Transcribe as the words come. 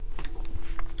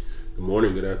Good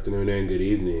morning, good afternoon, and good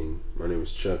evening. My name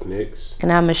is Chuck Nix,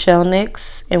 And I'm Michelle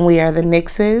Nix, and we are the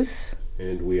Nixes.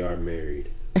 and we are married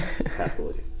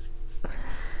happily.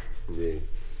 Indeed.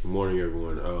 Good morning,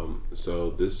 everyone.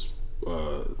 So this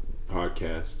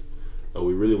podcast,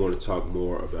 we really want to talk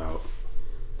more about,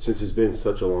 since it's been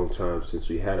such a long time since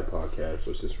we had a podcast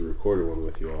or since we recorded one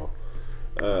with you all.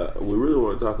 We really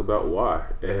want to talk about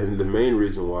why, and the main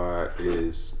reason why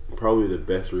is probably the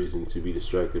best reason to be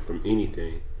distracted from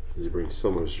anything, is it brings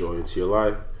so much joy into your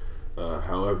life.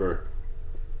 However,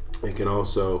 it can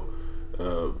also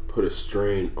put a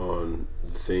strain on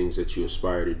the things that you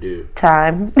aspire to do.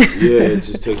 Time. Yeah, it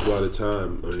just takes a lot of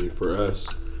time. I mean, for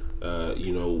us,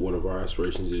 one of our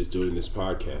aspirations is doing this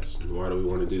podcast. And why do we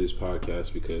want to do this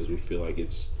podcast? Because we feel like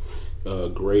it's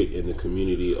great in the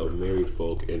community of married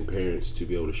folk and parents to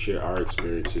be able to share our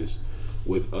experiences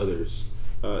with others.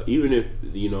 Even if,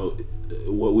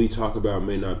 what we talk about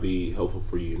may not be helpful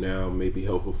for you now, may be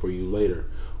helpful for you later,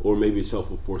 or maybe it's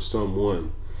helpful for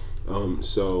someone.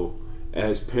 So,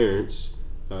 as parents,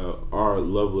 our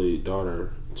lovely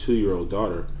daughter, 2-year-old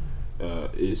daughter,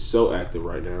 is so active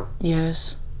right now,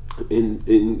 Yes.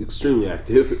 in extremely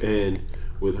active, and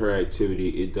with her activity,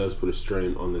 it does put a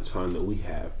strain on the time that we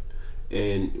have,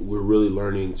 and we're really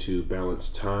learning to balance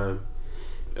time.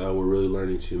 We're really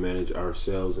learning to manage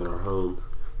ourselves and our home,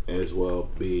 as well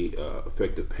be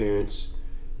effective parents,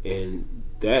 and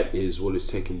that is what is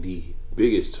taking the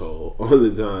biggest toll on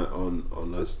the time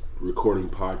on us recording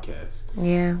podcasts.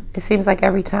 Yeah. It seems like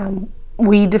every time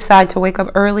we decide to wake up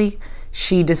early,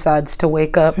 she decides to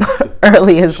wake up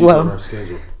early as She's on well. our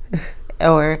schedule.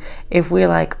 Or if we're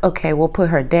like, okay, we'll put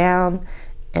her down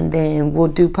and then we'll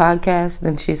do podcasts,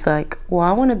 then she's like, well,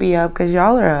 I want to be up because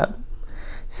y'all are up.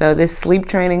 So this sleep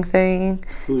training thing,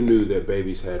 Who knew that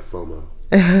babies had FOMO?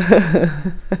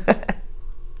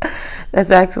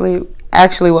 that's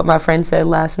actually what my friend said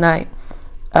last night.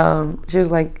 She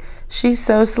was like, she's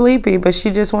so sleepy, but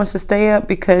she just wants to stay up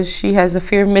because she has a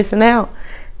fear of missing out.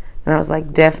 And I was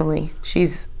like, definitely.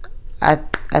 I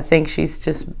think she's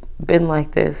just been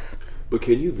like this. But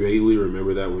can you vaguely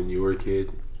remember that when you were a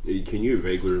kid? Can you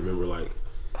vaguely remember, like,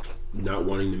 not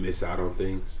wanting to miss out on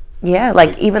things? Yeah,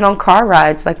 like even on car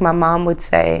rides, like my mom would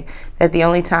say that the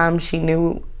only time she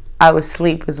knew I was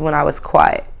asleep was when I was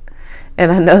quiet.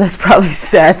 And I know that's probably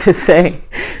sad to say,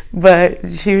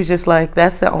 but she was just like,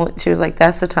 that's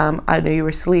the time I knew you were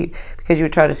asleep, because you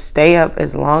would try to stay up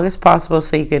as long as possible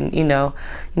so you can,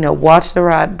 watch the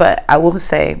ride. But I will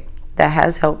say that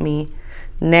has helped me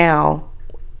now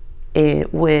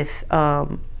with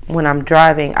when I'm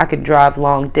driving. I could drive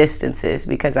long distances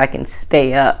because I can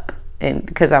stay up, and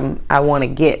because I want to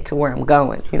get to where I'm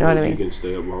going. You know what I mean? You can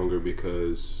stay up longer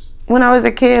because When I was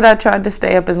a kid, I tried to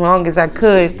stay up as long as I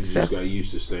could. you just got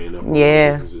used to staying up.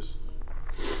 Yeah.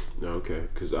 No, okay,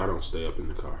 because I don't stay up in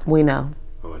the car. We know.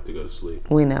 I like to go to sleep.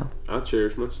 We know. I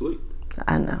cherish my sleep.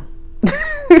 I know.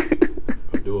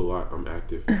 I do a lot. I'm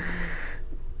active.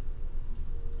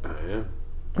 I am.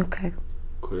 Okay.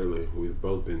 Clearly, we've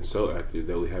both been so active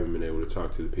that we haven't been able to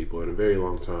talk to the people in a very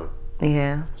long time.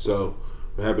 Yeah. So,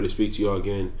 we're happy to speak to you all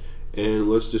again. And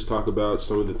let's just talk about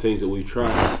some of the things that we've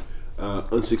tried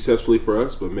unsuccessfully for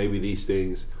us, but maybe these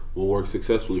things will work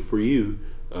successfully for you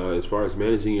as far as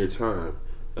managing your time,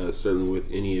 certainly with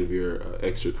any of your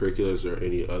extracurriculars or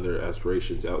any other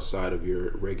aspirations outside of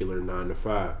your regular 9 to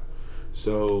 5.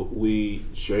 So, we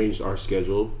changed our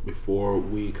schedule before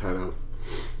we kind of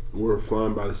were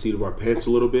flying by the seat of our pants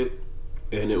a little bit,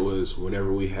 and it was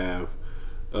whenever we have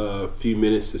a few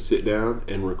minutes to sit down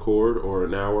and record, or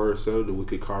an hour or so that we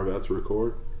could carve out to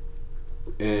record.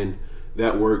 And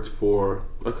that worked for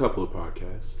a couple of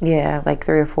podcasts. Yeah, like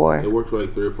 3 or 4. It worked for like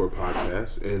 3 or 4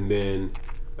 podcasts. And then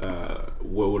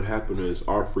what would happen is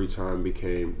our free time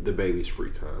became the baby's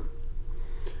free time.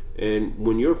 And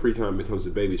when your free time becomes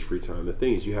the baby's free time, the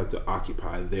thing is you have to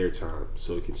occupy their time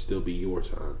so it can still be your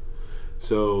time.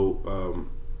 So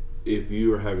if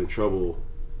you are having trouble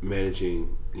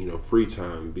managing, free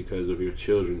time because of your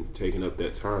children taking up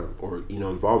that time, or,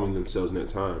 involving themselves in that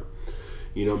time,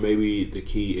 maybe the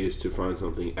key is to find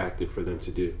something active for them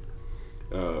to do.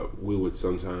 We would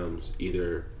sometimes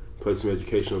either play some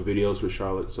educational videos for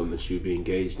Charlotte, something that she would be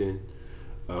engaged in,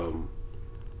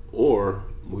 or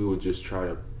we would just try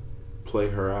to play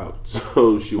her out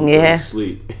so she would go to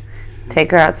sleep.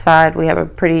 Take her outside. We have a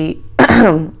pretty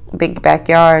big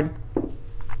backyard.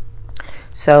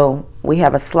 So we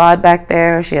have a slide back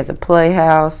there. She has a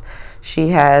playhouse. She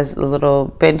has a little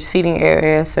bench seating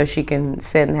area so she can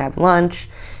sit and have lunch.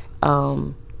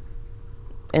 And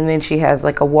then she has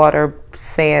like a water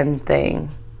sand thing.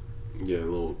 Yeah, a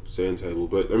little sand table.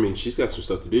 But I mean, she's got some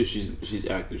stuff to do. She's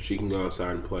active. She can go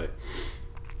outside and play.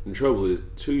 The trouble is,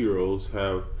 2-year-olds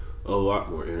have a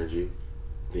lot more energy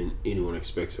than anyone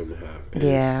expects them to have.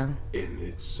 And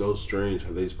it's so strange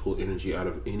how they just pull energy out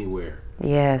of anywhere.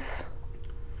 Yes.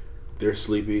 They're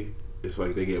sleepy. It's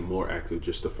like they get more active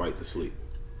just to fight the sleep.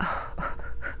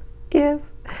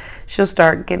 Yes. She'll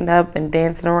start getting up and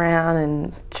dancing around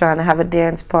and trying to have a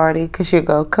dance party because she'll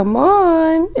go, come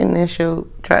on. And then she'll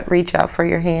try to reach out for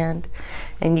your hand.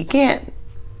 And you can't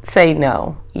say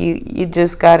no. You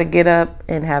just got to get up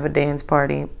and have a dance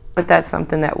party. But that's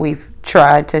something that we've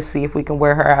tried to see if we can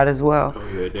wear her out as well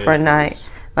for a night.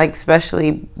 Like,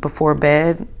 especially before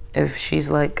bed. If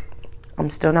she's like, I'm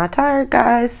still not tired,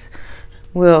 guys.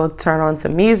 We'll turn on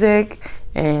some music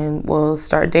and we'll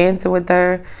start dancing with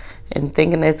her and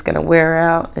thinking it's going to wear her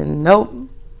out. And nope.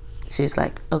 She's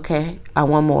like, okay, I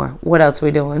want more. What else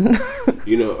we doing? And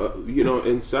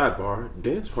sidebar,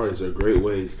 dance parties are great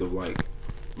ways to, like,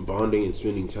 bonding and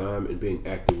spending time and being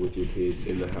active with your kids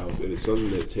in the house. And it's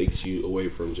something that takes you away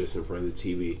from just in front of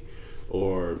the TV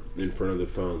or in front of the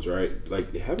phones, right?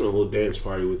 Like, having a little dance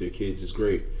party with your kids is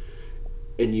great.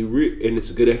 And and it's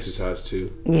a good exercise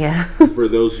too. Yeah. For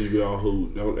those of y'all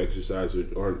who don't exercise or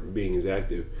aren't being as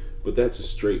active, but that's a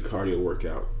straight cardio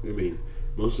workout. I mean,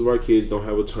 most of our kids don't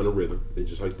have a ton of rhythm. They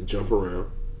just like to jump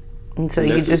around. And so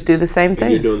you just do the same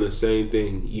thing. You're doing the same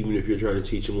thing, even if you're trying to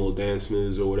teach them little dance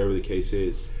moves or whatever the case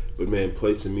is. But man,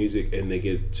 play some music, and they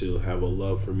get to have a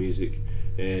love for music,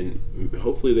 and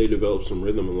hopefully they develop some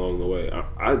rhythm along the way.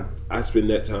 I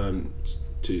spend that time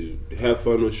to have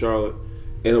fun with Charlotte,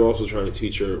 and I'm also trying to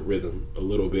teach her rhythm a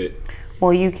little bit.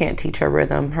 Well, you can't teach her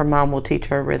rhythm. Her mom will teach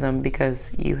her rhythm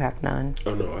because you have none.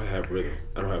 Oh no, I have rhythm.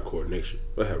 I don't have coordination,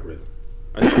 but I have rhythm.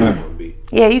 I can clap on beat.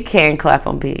 Yeah, you can clap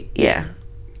on beat. Yeah.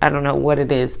 I don't know what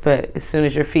it is, but as soon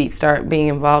as your feet start being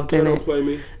involved in it, don't play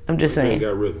me. I'm just saying. I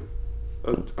got rhythm.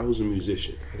 I was a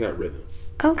musician. I got rhythm.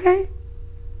 Okay.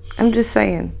 I'm just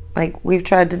saying. Like, we've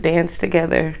tried to dance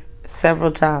together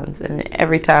several times, and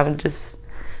every time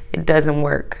it doesn't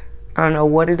work. I don't know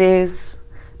what it is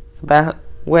about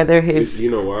whether his... You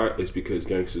know why? It's because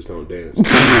gangsters don't dance.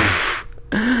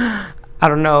 I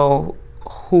don't know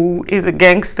who is a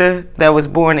gangster that was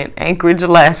born in Anchorage,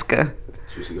 Alaska.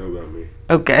 Just know about me.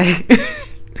 Okay.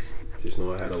 Just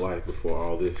know I had a life before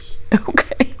all this.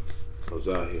 Okay. I was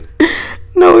out here.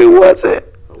 No, he wasn't.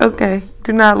 Okay.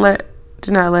 Do not let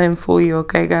him fool you,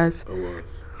 okay, guys? I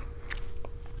was.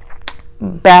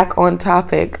 Back on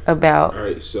topic about... All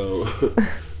right, so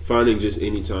finding just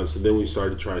any time. So then we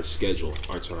started to try to schedule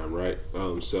our time, right?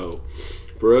 So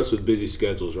for us with busy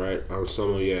schedules, right? I'm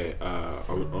sommelier.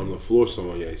 I'm on the floor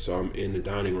sommelier, so I'm in the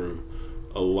dining room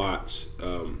a lot.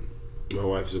 My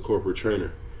wife is a corporate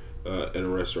trainer at a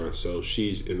restaurant, so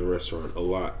she's in the restaurant a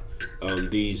lot.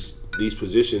 These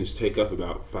positions take up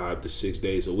about 5 to 6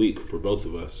 days a week for both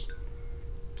of us.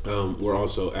 We're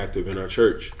also active in our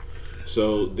church,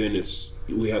 so then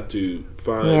we have to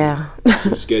find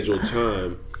some scheduled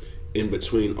time in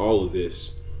between all of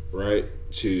this, right,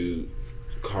 to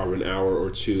carve an hour or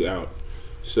two out.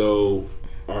 So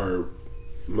our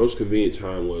most convenient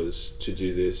time was to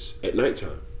do this at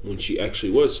nighttime when she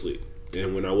actually was asleep,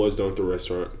 and when I was done at the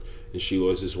restaurant and she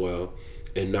was as well,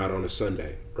 and not on a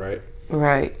Sunday, right?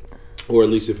 Right. Or at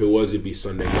least if it was, it'd be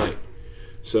Sunday night.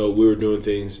 So we were doing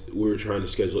things, we were trying to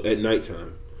schedule at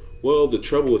nighttime. Well, the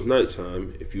trouble with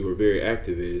nighttime, if you were very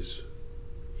active, is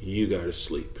you gotta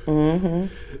sleep.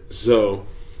 Mm-hmm. So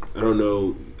I don't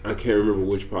know, I can't remember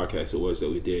which podcast it was that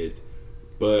we did,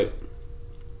 but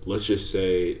let's just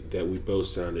say that we both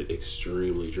sounded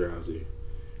extremely drowsy.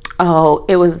 Oh,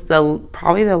 it was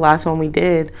probably the last one we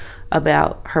did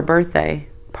about her birthday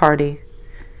party.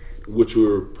 Which we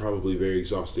were probably very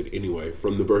exhausted anyway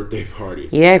from the birthday party.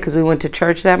 Yeah, because we went to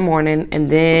church that morning, and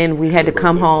then we had to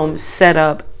come home, set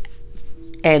up,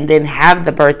 and then have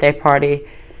the birthday party,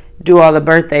 do all the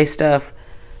birthday stuff.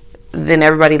 Then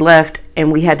everybody left,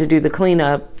 and we had to do the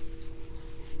cleanup,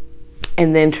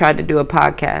 and then tried to do a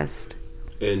podcast.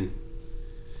 And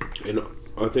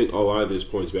I think a lot of this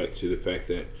points back to the fact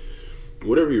that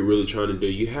whatever you're really trying to do,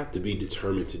 you have to be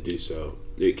determined to do so.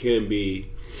 It can be...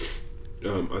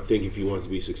 I think if you want to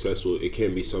be successful, it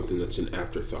can be something that's an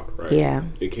afterthought, right? Yeah.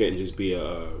 It can't just be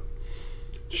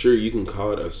sure, you can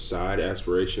call it a side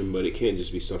aspiration, but it can't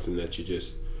just be something that you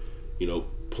just,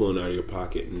 pulling out of your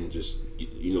pocket and just,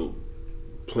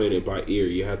 playing it by ear.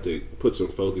 You have to put some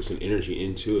focus and energy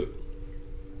into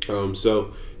it.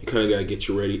 So you kind of got to get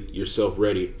yourself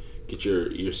ready, get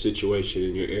your situation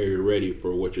and your area ready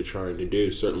for what you're trying to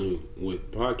do, certainly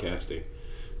with podcasting.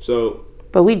 So...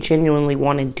 But we genuinely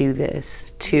want to do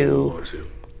this to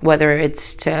whether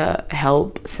it's to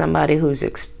help somebody who's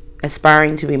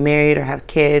aspiring to be married or have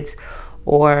kids,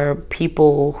 or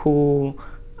people who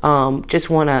just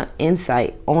want an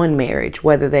insight on marriage,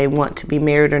 whether they want to be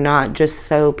married or not, just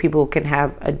so people can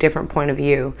have a different point of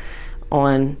view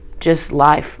on just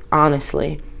life,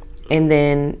 honestly. And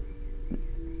then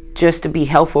just to be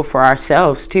helpful for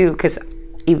ourselves too, because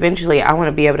eventually I want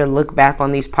to be able to look back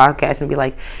on these podcasts and be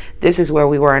like, this is where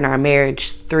we were in our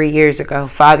marriage 3 years ago,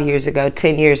 5 years ago,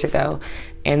 10 years ago,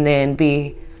 and then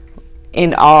be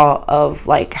in awe of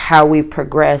like how we've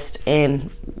progressed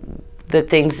and the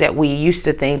things that we used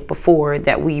to think before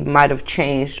that we might have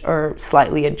changed or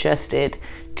slightly adjusted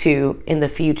to in the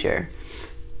future.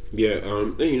 Yeah,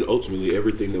 and ultimately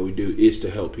everything that we do is to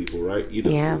help people, right?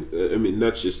 Yeah. I mean,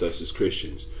 that's just us as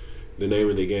Christians. The name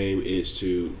of the game is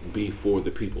to be for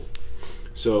the people.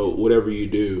 So whatever you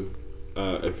do,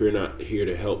 if you're not here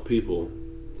to help people,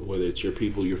 whether it's your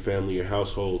people, your family, your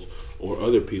household, or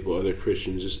other people, other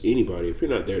Christians, just anybody, if you're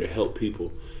not there to help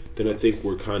people, then I think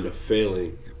we're kind of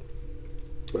failing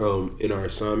in our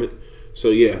assignment.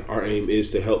 So yeah, our aim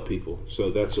is to help people.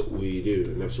 So that's what we do,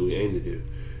 and that's what we aim to do.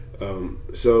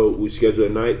 So we schedule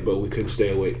at night, but we couldn't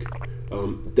stay awake.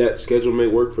 That schedule may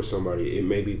work for somebody. It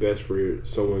may be best for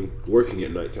someone working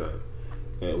at nighttime.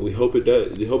 We hope it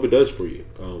does. We hope it does for you.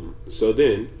 So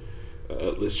then,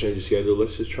 let's change the schedule.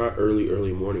 Let's just try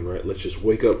early morning, right? Let's just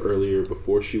wake up earlier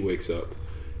before she wakes up.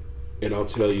 And I'll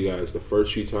tell you guys, the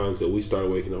first few times that we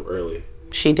started waking up early,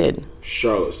 She did.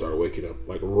 Charlotte started waking up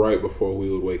like right before we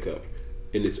would wake up,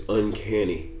 and it's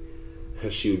uncanny how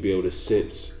she would be able to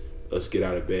sense us get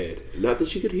out of bed. Not that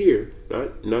she could hear,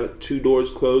 not 2 doors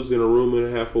closed in a room and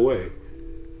a half away.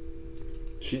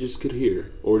 She just could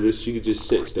hear, or just she could just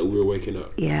sense that we were waking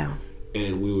up. Yeah.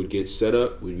 And we would get set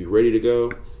up, we'd be ready to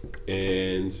go,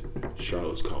 and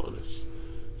Charlotte's calling us.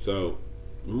 So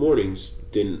mornings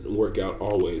didn't work out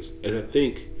always, and I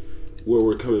think where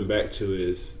we're coming back to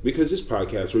is because this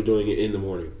podcast we're doing it in the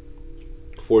morning.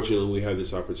 Fortunately, we have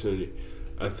this opportunity.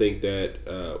 I think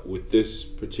that with this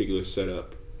particular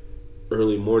setup,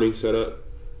 early morning setup,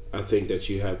 I think that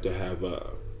you have to have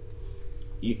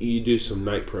you do some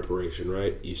night preparation,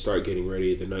 right? You start getting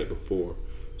ready the night before,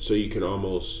 so you can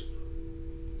almost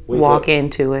walk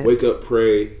into it. Wake up,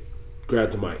 pray, grab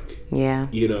the mic. Yeah.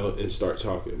 And start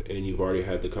talking. And you've already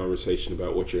had the conversation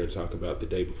about what you're going to talk about the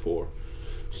day before.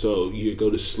 So you go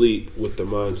to sleep with the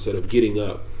mindset of getting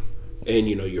up, and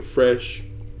you're fresh,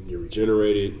 you're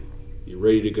regenerated, you're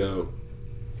ready to go.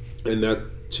 And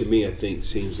that, to me, I think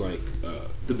seems like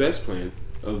the best plan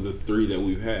of the 3 that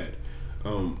we've had.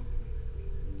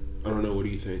 I don't know. What do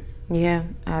you think? Yeah,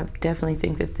 I definitely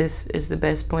think that this is the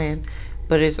best plan,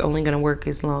 but it's only going to work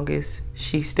as long as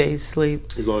she stays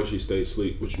asleep. As long as she stays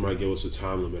asleep, which might give us a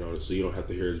time limit on it, so you don't have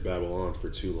to hear us babble on for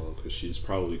too long, because she's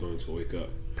probably going to wake up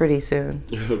pretty soon.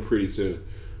 Pretty soon.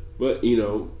 But,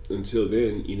 until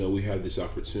then, we have this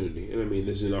opportunity. And I mean,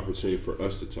 this is an opportunity for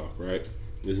us to talk, right?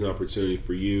 This is an opportunity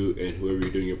for you and whoever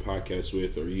you're doing your podcast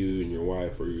with, or you and your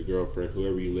wife or your girlfriend,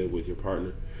 whoever you live with, your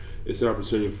partner. It's an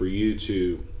opportunity for you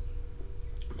to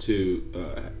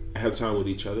have time with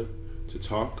each other, to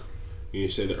talk. You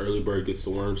say the early bird gets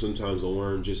the worm. Sometimes the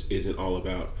worm just isn't all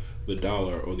about the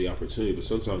dollar or the opportunity, but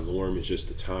sometimes the worm is just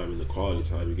the time and the quality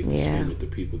time you get to spend with the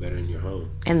people that are in your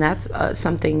home. And that's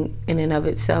something in and of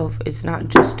itself. It's not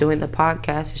just doing the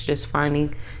podcast, it's just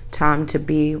finding time to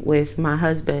be with my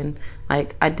husband.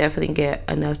 Like, I definitely get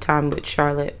enough time with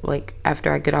Charlotte, like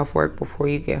after I get off work, before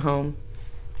you get home.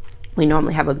 We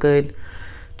normally have a good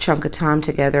chunk of time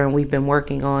together, and we've been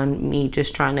working on me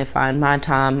just trying to find my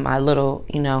time, my little,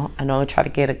 I know I try to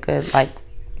get a good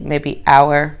maybe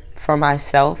hour for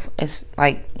myself. It's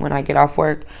like when I get off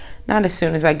work, not as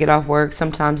soon as I get off work.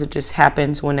 Sometimes it just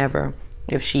happens whenever,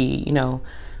 if she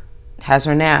has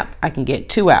her nap, I can get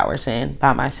 2 hours in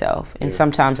by myself. And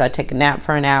sometimes I take a nap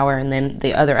for an hour, and then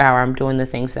the other hour I'm doing the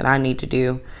things that I need to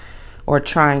do or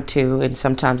trying to. And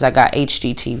sometimes I got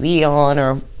HGTV on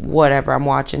or whatever I'm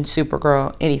watching,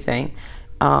 Supergirl, anything,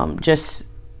 just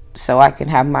so I can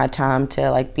have my time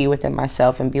to be within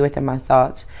myself and be within my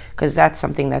thoughts, because that's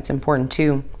something that's important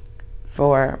too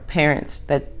for parents,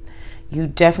 that you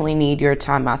definitely need your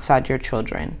time outside your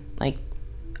children.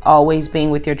 Always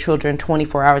being with your children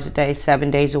 24 hours a day,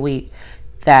 7 days a week,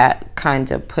 that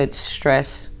kind of puts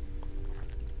stress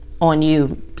on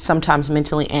you, sometimes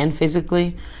mentally and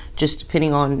physically, just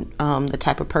depending on the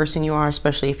type of person you are,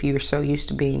 especially if you're so used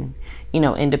to being,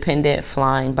 independent,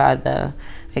 flying by the,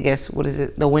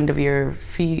 the wind of your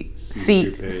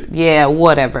seat, yeah,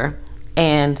 whatever.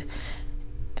 And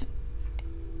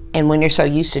when you're so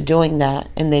used to doing that,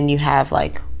 and then you have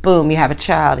boom, you have a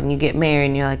child and you get married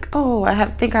and you're like, oh,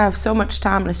 think I have so much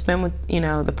time to spend with,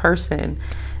 the person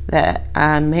that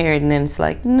I'm married. And then it's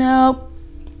like, nope,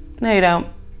 no, you don't.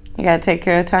 You got to take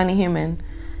care of a tiny human.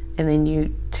 And then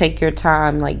you take your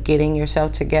time, like getting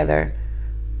yourself together,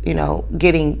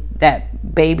 getting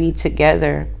that baby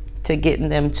together, to getting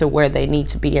them to where they need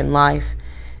to be in life.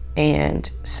 And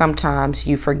sometimes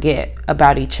you forget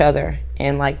about each other.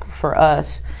 And like for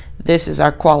us, this is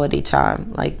our quality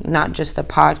time, like not just the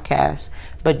podcast,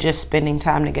 but just spending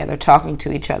time together, talking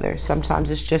to each other.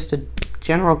 Sometimes it's just a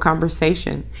general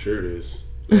conversation. Sure it is.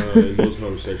 And those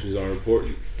conversations are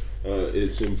important.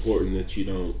 It's important that you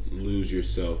don't lose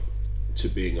yourself to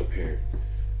being a parent.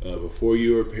 Before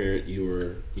you were a parent, you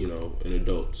were, an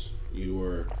adult. You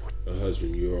were a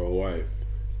husband. You were a wife.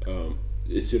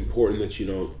 It's important that you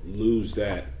don't lose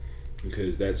that,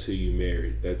 because that's who you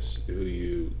married. That's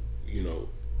who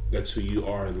that's who you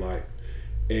are in life.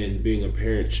 And being a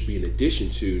parent should be an addition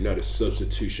to, not a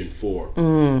substitution for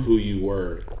who you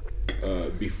were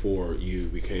before you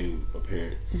became a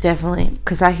parent. Definitely.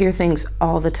 Because I hear things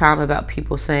all the time about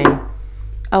people saying,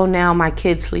 oh, now my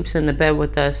kid sleeps in the bed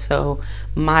with us, so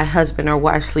my husband or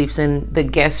wife sleeps in the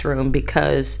guest room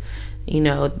because,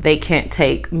 they can't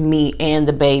take me and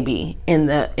the baby in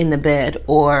the bed,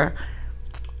 or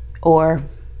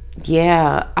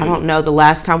yeah, I don't know the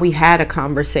last time we had a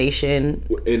conversation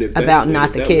about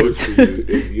not the kids. Works for you,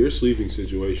 if your sleeping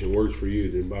situation works for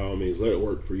you, then by all means, let it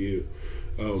work for you.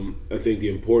 I think the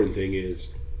important thing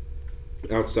is,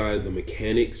 outside of the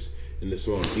mechanics and the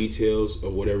small details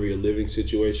of whatever your living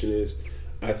situation is,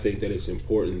 I think that it's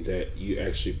important that you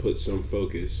actually put some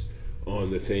focus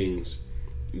on the things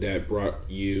that brought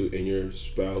you and your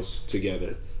spouse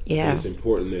together. Yeah. And it's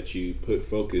important that you put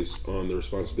focus on the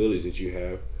responsibilities that you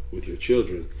have with your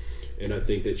children, and I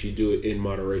think that you do it in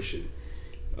moderation.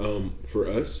 For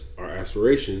us, our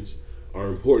aspirations are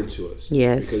important to us.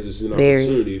 Yes, because it's an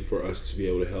opportunity for us to be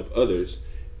able to help others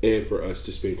and for us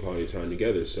to spend quality time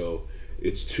together. So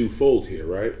it's twofold here,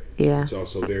 right? Yeah. It's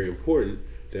also very important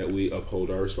that we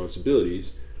uphold our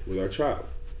responsibilities with our child.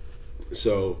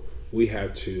 So we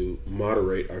have to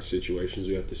moderate our situations.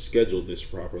 We have to schedule this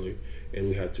properly, and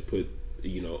we have to put,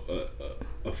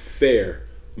 a fair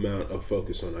amount of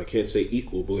focus on. I can't say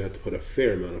equal, but we have to put a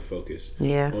fair amount of focus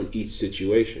on each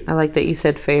situation. I like that you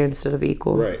said fair instead of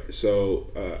equal. Right. So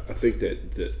I think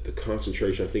that the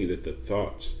concentration, I think that the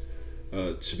thoughts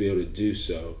to be able to do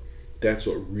so, that's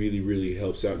what really, really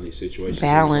helps out in these situations.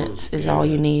 Balance is all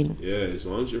you need. Yeah, as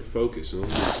long as you're focused, as long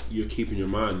as you're keeping your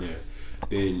mind there,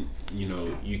 then,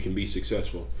 you can be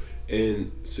successful.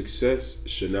 And success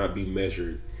should not be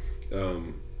measured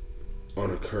on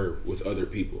a curve with other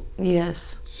people.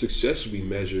 Yes. Success should be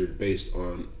measured based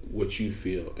on what you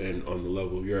feel and on the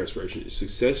level of your aspiration.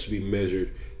 Success should be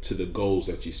measured to the goals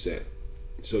that you set.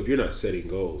 So if you're not setting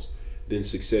goals, then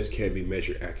success can't be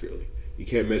measured accurately. You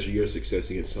can't measure your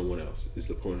success against someone else, is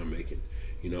the point I'm making.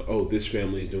 This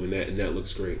family is doing that and that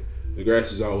looks great. The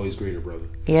grass is always greener, brother.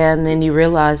 Yeah, and then you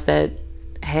realize that,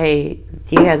 hey,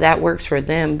 yeah, that works for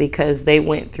them because they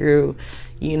went through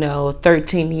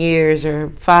 13 years or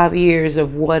 5 years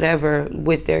of whatever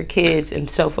with their kids and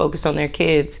so focused on their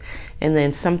kids. And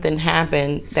then something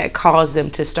happened that caused them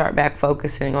to start back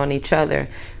focusing on each other.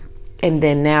 And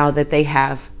then now that they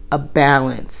have a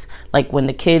balance, like when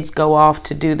the kids go off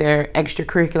to do their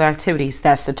extracurricular activities,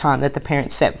 that's the time that the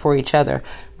parents set for each other,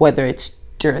 whether it's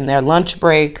during their lunch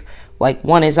break, like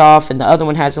one is off and the other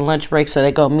one has a lunch break, so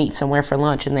they go meet somewhere for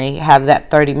lunch and they have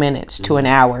that 30 minutes to an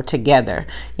hour together.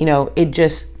 It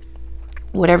just,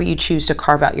 whatever you choose to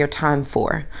carve out your time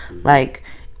for, like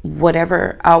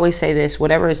whatever, I always say this,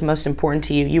 whatever is most important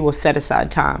to you, you will set aside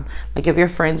time. Like if your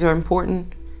friends are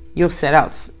important, you'll set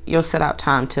out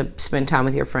time to spend time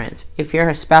with your friends. If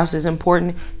your spouse is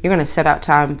important, you're going to set out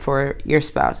time for your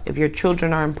spouse. If your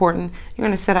children are important, you're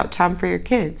going to set out time for your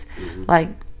kids. Like,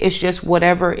 it's just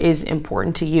whatever is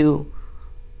important to you.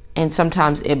 And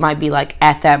sometimes it might be like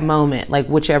at that moment, like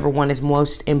whichever one is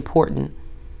most important.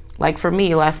 Like for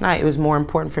me last night, it was more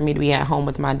important for me to be at home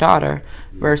with my daughter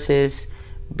versus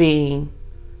being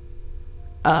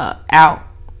out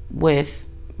with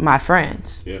my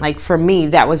friends. Yeah. Like for me,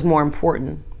 that was more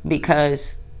important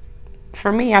because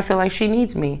for me, I feel like she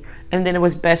needs me. And then it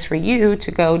was best for you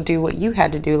to go do what you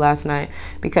had to do last night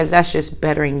because that's just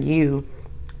bettering you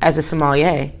as a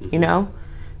sommelier,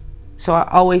 So I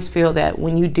always feel that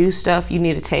when you do stuff, you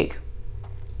need to take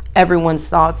everyone's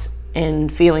thoughts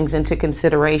and feelings into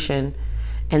consideration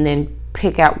and then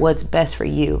pick out what's best for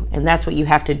you. And that's what you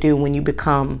have to do when you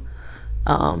become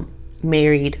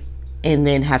married and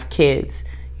then have kids.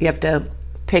 You have to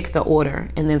pick the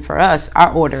order. And then for us,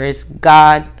 our order is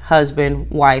God, husband,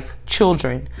 wife,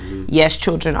 children. Yes,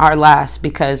 children are last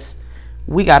because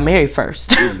we got married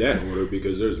first. In that order,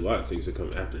 because there's a lot of things that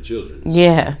come after children.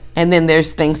 Yeah. And then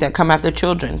there's things that come after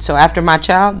children. So after my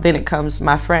child, then it comes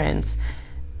my friends.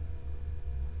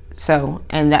 So,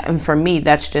 and for me,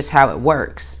 that's just how it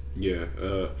works. Yeah.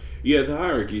 The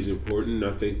hierarchy is important.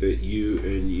 I think that you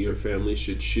and your family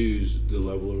should choose the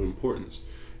level of importance.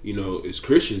 As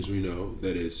Christians, we know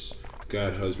that it's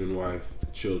God, husband, wife,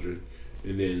 children,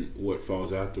 and then what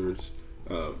falls afterwards.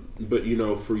 But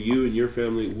for you and your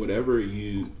family, whatever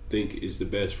you think is the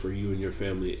best for you and your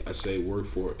family, I say work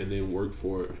for it, and then work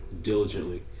for it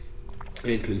diligently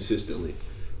and consistently,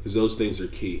 because those things are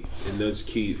key, and that's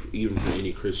key even for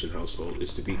any Christian household,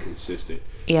 is to be consistent.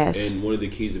 Yes. And one of the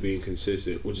keys of being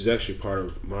consistent, which is actually part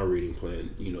of my reading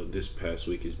plan, this past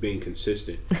week, is being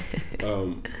consistent.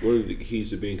 One of the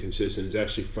keys to being consistent is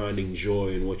actually finding joy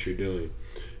in what you're doing,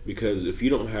 because if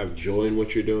you don't have joy in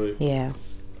what you're doing,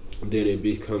 then it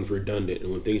becomes redundant.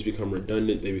 And when things become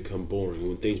redundant, they become boring.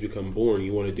 When things become boring,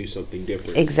 you want to do something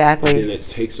different. Exactly. And then that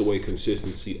takes away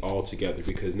consistency altogether,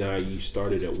 because now you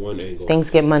started at one angle. Things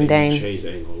get mundane. And you change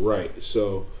the angle. Right.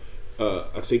 So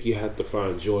I think you have to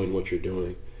find joy in what you're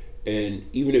doing. And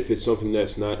even if it's something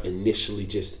that's not initially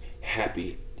just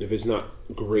happy, if it's not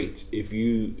great, if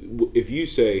you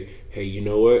say, hey, you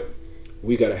know what?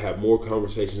 We got to have more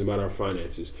conversations about our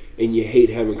finances, and you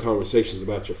hate having conversations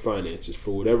about your finances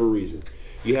for whatever reason,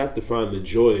 you have to find the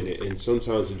joy in it. And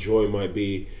sometimes the joy might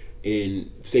be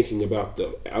in thinking about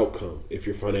the outcome if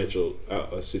your financial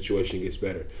situation gets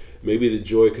better. Maybe the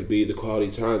joy could be the quality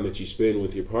time that you spend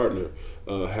with your partner,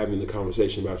 having the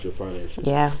conversation about your finances.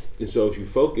 Yeah. And so if you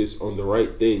focus on the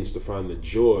right things to find the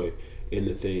joy in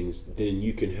the things, then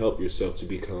you can help yourself to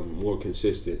become more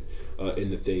consistent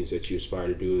in the things that you aspire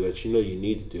to do, that you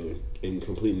need to do, in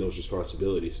completing those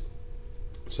responsibilities.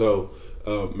 So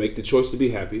make the choice to be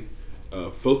happy,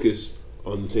 focus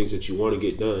on the things that you want to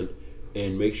get done,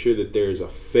 and make sure that there's a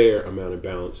fair amount of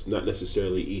balance, not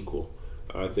necessarily equal.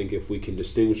 I think if we can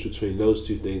distinguish between those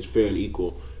two things, fair and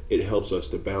equal, it helps us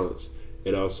to balance.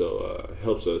 It also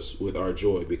helps us with our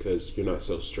joy, because you're not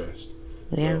so stressed.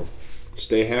 Yeah. So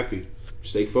stay happy,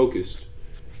 stay focused,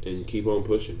 and keep on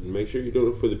pushing. And make sure you're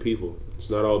doing it for the people.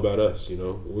 It's not all about us,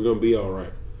 We're going to be all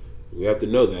right. We have to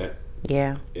know that.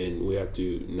 Yeah. And we have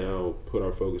to now put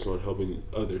our focus on helping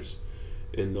others.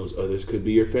 And those others could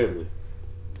be your family.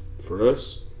 For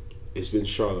us, it's been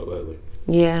Charlotte lately.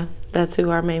 Yeah, that's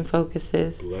who our main focus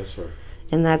is. Bless her.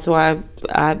 And that's why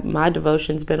my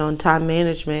devotion's been on time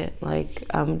management. Like,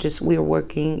 I'm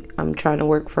trying to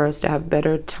work for us to have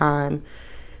better time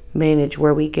manage,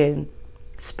 where we can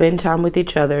spend time with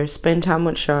each other, spend time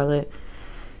with Charlotte,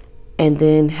 and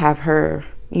then have her,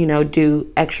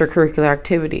 do extracurricular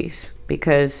activities,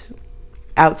 because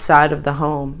outside of the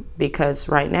home, because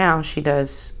right now she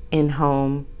does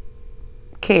in-home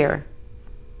care.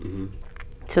 Mm-hmm.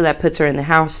 So that puts her in the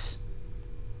house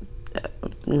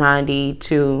 90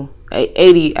 to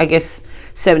 80, I guess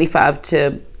 75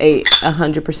 to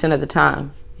 100% of the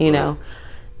time, know.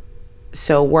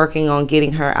 So working on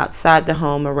getting her outside the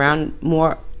home, around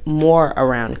more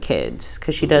around kids,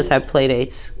 because she does have play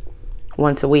dates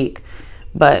once a week,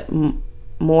 but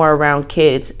more around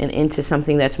kids and into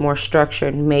something that's more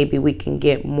structured. Maybe we can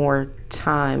get more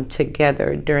time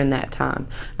together during that time.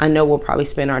 I know we'll probably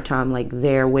spend our time like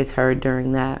there with her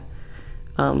during that,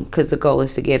 because the goal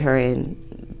is to get her in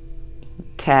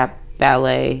tap,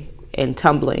 ballet, and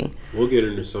tumbling. We'll get her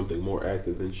into something more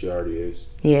active than she already is.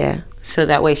 Yeah, so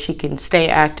that way she can stay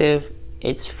active,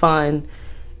 it's fun,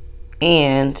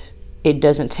 and it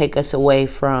doesn't take us away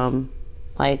from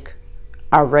like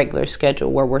our regular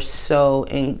schedule, where we're so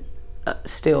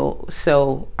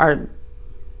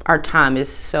our time is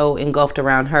so engulfed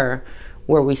around her,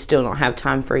 where we still don't have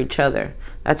time for each other.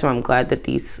 That's why I'm glad that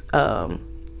these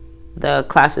the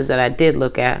classes that I did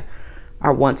look at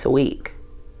are once a week.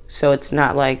 So it's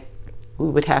not like we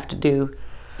would have to do,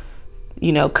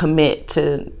 commit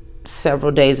to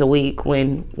several days a week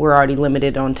when we're already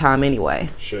limited on time anyway.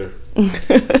 Sure.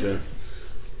 Sure.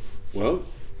 Well,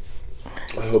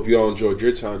 I hope you all enjoyed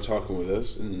your time talking with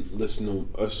us and listening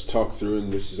to us talk through.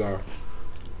 And this is our,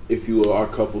 if you will, our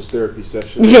couples therapy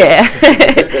session. Yeah.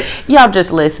 Y'all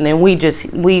just listening. We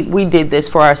did this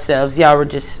for ourselves. Y'all were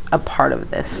just a part of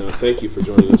this. Thank you for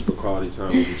joining us for quality time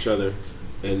with each other.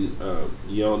 And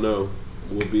y'all know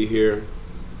we'll be here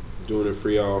doing it for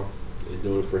y'all and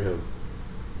doing it for him.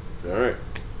 All right.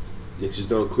 Niggas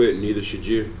don't quit, neither should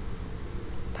you.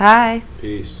 Bye.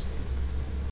 Peace.